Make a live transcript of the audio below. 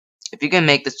If you can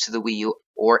make this to the Wii U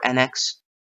or NX,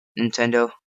 Nintendo,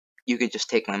 you could just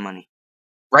take my money.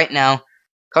 Right now,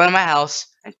 come to my house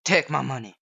and take my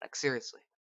money. Like, seriously.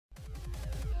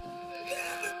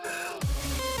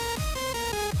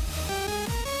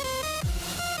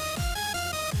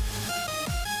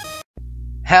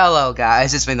 Hello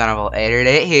guys, it's me,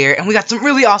 Voltz here, and we got some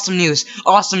really awesome news.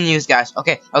 Awesome news, guys.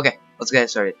 Okay, let's get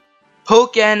started.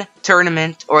 Pokken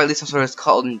Tournament, or at least that's what it's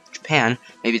called in Japan,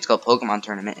 maybe it's called Pokemon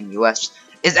Tournament in the US,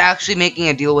 is actually making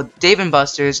a deal with Dave &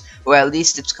 Buster's, or at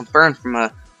least it's confirmed from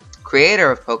a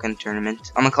creator of Pokken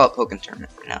Tournament. I'm gonna call it Pokken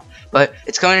Tournament for now. But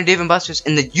it's coming to Dave & Buster's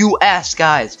in the US,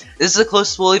 guys. This is the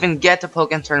closest we'll even get to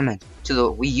Pokken Tournament, to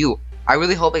the Wii U. I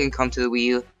really hope it can come to the Wii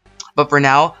U. But for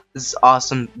now, this is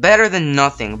awesome. Better than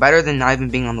nothing. Better than not even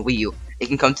being on the Wii U. It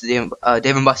can come to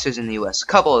Dave & Buster's in the US. A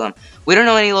couple of them. We don't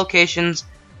know any locations.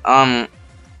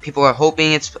 People are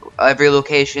hoping it's every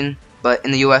location, but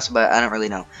in the US, but I don't really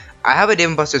know. I have a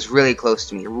Dave & Buster's really close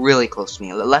to me. Really close to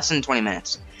me. Less than 20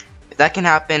 minutes. If that can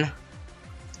happen,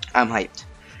 I'm hyped.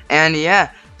 And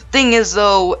yeah, the thing is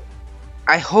though,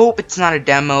 I hope it's not a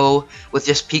demo with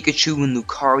just Pikachu and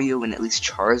Lucario and at least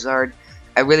Charizard.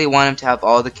 I really want him to have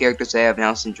all the characters they have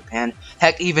announced in Japan.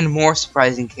 Heck, even more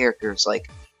surprising characters like,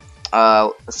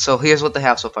 so here's what they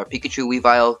have so far. Pikachu,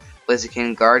 Weavile,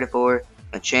 Blaziken, Gardevoir,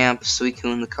 Machamp,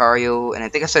 Suicune, Lucario, and I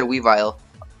think I said Weavile.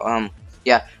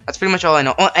 Yeah, that's pretty much all I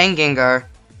know. Oh, and Gengar,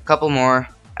 a couple more.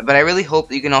 But I really hope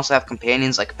that you can also have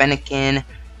companions like Fennekin,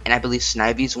 and I believe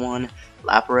Snivy's one,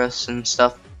 Lapras and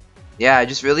stuff. Yeah, I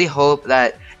just really hope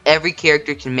that every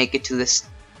character can make it to this,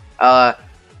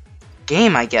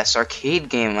 game, I guess, arcade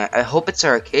game. I hope it's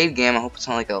an arcade game. I hope it's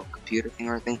not like a computer thing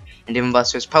or anything. And Dave &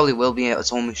 Buster's probably will be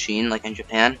its own machine, like in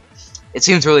Japan. It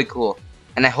seems really cool.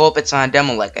 And I hope it's on a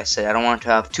demo, like I said. I don't want to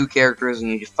have two characters and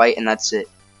you just fight and that's it.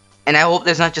 And I hope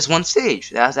there's not just one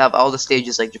stage. It has to have all the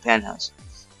stages like Japan has.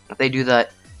 If they do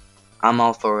that, I'm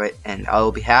all for it, and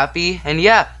I'll be happy. And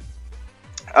yeah.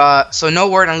 So no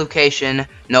word on location,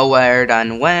 no word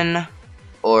on when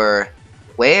or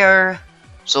where.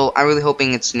 So I'm really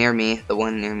hoping it's near me, the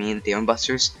one near me, the Dave &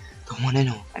 Buster's, the one I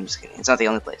know. I'm just kidding. It's not the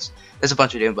only place. There's a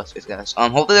bunch of Dave & Buster's, guys.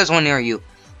 Hopefully there's one near you.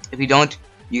 If you don't,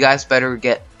 you guys better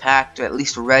get packed or at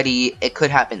least ready. It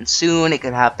could happen soon. It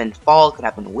could happen fall. It could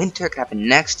happen winter. It could happen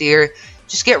next year.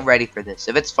 Just get ready for this.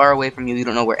 If it's far away from you, you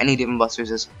don't know where any Dave &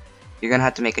 Buster's is, you're gonna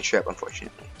have to make a trip,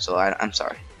 unfortunately. So I'm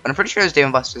sorry, but I'm pretty sure there's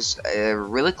Dave & Buster's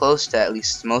really close to at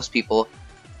least most people.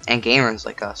 And gamers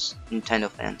like us, Nintendo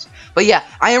fans. But yeah,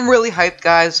 I am really hyped,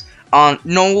 guys.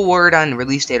 No word on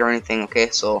release date or anything,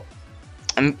 okay? So,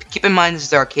 keep in mind this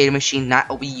is the arcade machine, not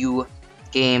a Wii U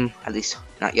game. At least,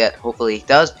 not yet. Hopefully it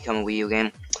does become a Wii U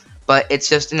game. But it's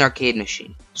just an arcade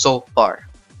machine, so far.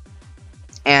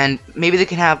 And maybe they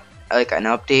can have, like, an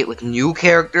update with new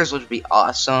characters, which would be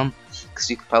awesome.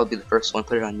 Because you could probably be the first one to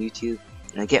put it on YouTube.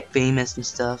 And get famous and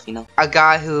stuff, you know. A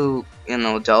guy who, you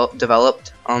know,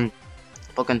 developed,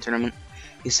 Pokken Tournament,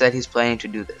 he said he's planning to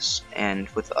do this and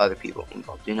with other people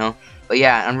involved, you know. But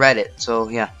yeah, on Reddit, so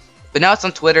yeah. But now it's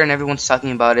on Twitter and everyone's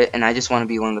talking about it, and I just want to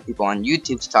be one of the people on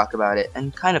YouTube to talk about it,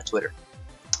 and kind of Twitter.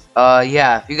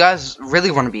 Yeah, if you guys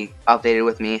really want to be updated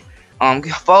with me,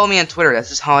 follow me on Twitter. That's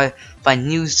just how I find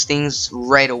news things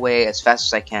right away as fast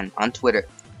as I can on Twitter.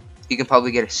 You can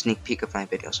probably get a sneak peek of my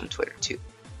videos on Twitter too.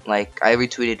 Like, I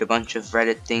retweeted a bunch of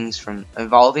Reddit things from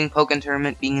involving Pokken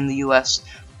Tournament being in the US.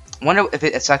 Wonder if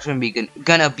it's actually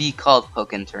gonna be called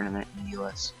Pokken Tournament in the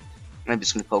US. Maybe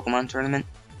it's gonna be Pokemon Tournament.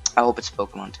 I hope it's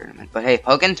Pokemon Tournament. But hey,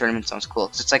 Pokken Tournament sounds cool.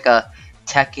 Cause it's like a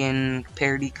Tekken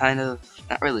parody kind of.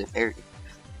 Not really a parody.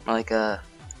 More like a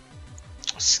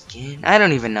skin. I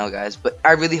don't even know, guys. But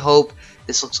I really hope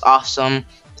this looks awesome.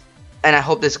 And I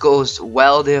hope this goes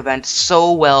well, the event,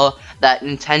 so well that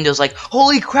Nintendo's like,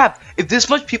 holy crap, if this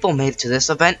much people made it to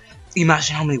this event,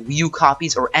 imagine how many Wii U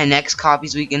copies or NX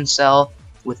copies we can sell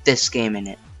with this game in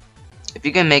it. If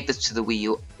you can make this to the Wii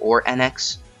U or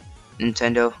NX,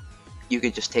 Nintendo, you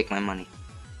could just take my money.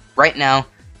 Right now,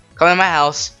 come to my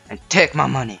house and take my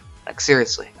money. Like,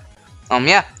 seriously.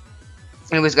 Yeah.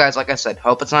 Anyways, guys, like I said,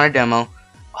 hope it's not a demo.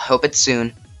 I hope it's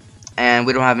soon. And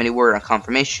we don't have any word on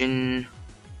confirmation,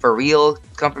 for real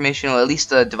confirmation, or at least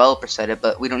the developer said it,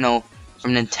 but we don't know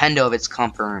from Nintendo if it's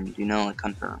confirmed, you know, like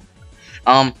confirmed.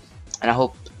 And I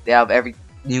hope they have every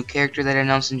new character that I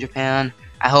announced in Japan.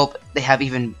 I hope they have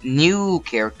even new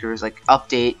characters, like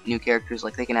update new characters,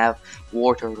 like they can have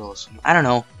War Turtles. I don't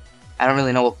know. I don't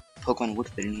really know what Pokemon would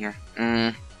fit in here.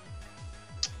 I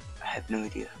have no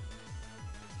idea.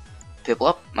 People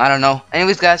up? I don't know.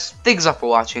 Anyways, guys, thanks for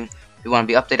watching. If you want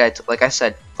to be updated, like I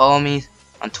said, follow me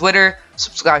on Twitter,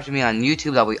 subscribe to me on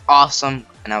YouTube. That would be awesome,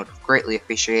 and I would greatly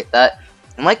appreciate that.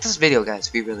 And like this video, guys,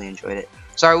 if you really enjoyed it.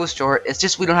 Sorry it was short. It's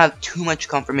just we don't have too much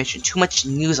confirmation, too much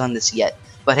news on this yet.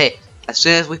 But hey, as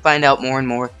soon as we find out more and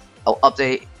more, I'll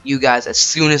update you guys as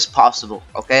soon as possible,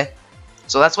 okay?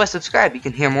 So that's why subscribe. You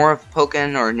can hear more of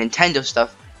Pokken or Nintendo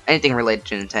stuff, anything related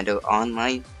to Nintendo, on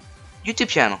my YouTube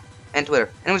channel and Twitter.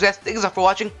 Anyways, guys, thank you for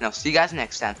watching, and I'll see you guys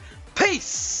next time.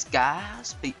 Peace,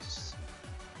 guys. Peace.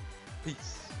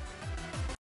 Peace.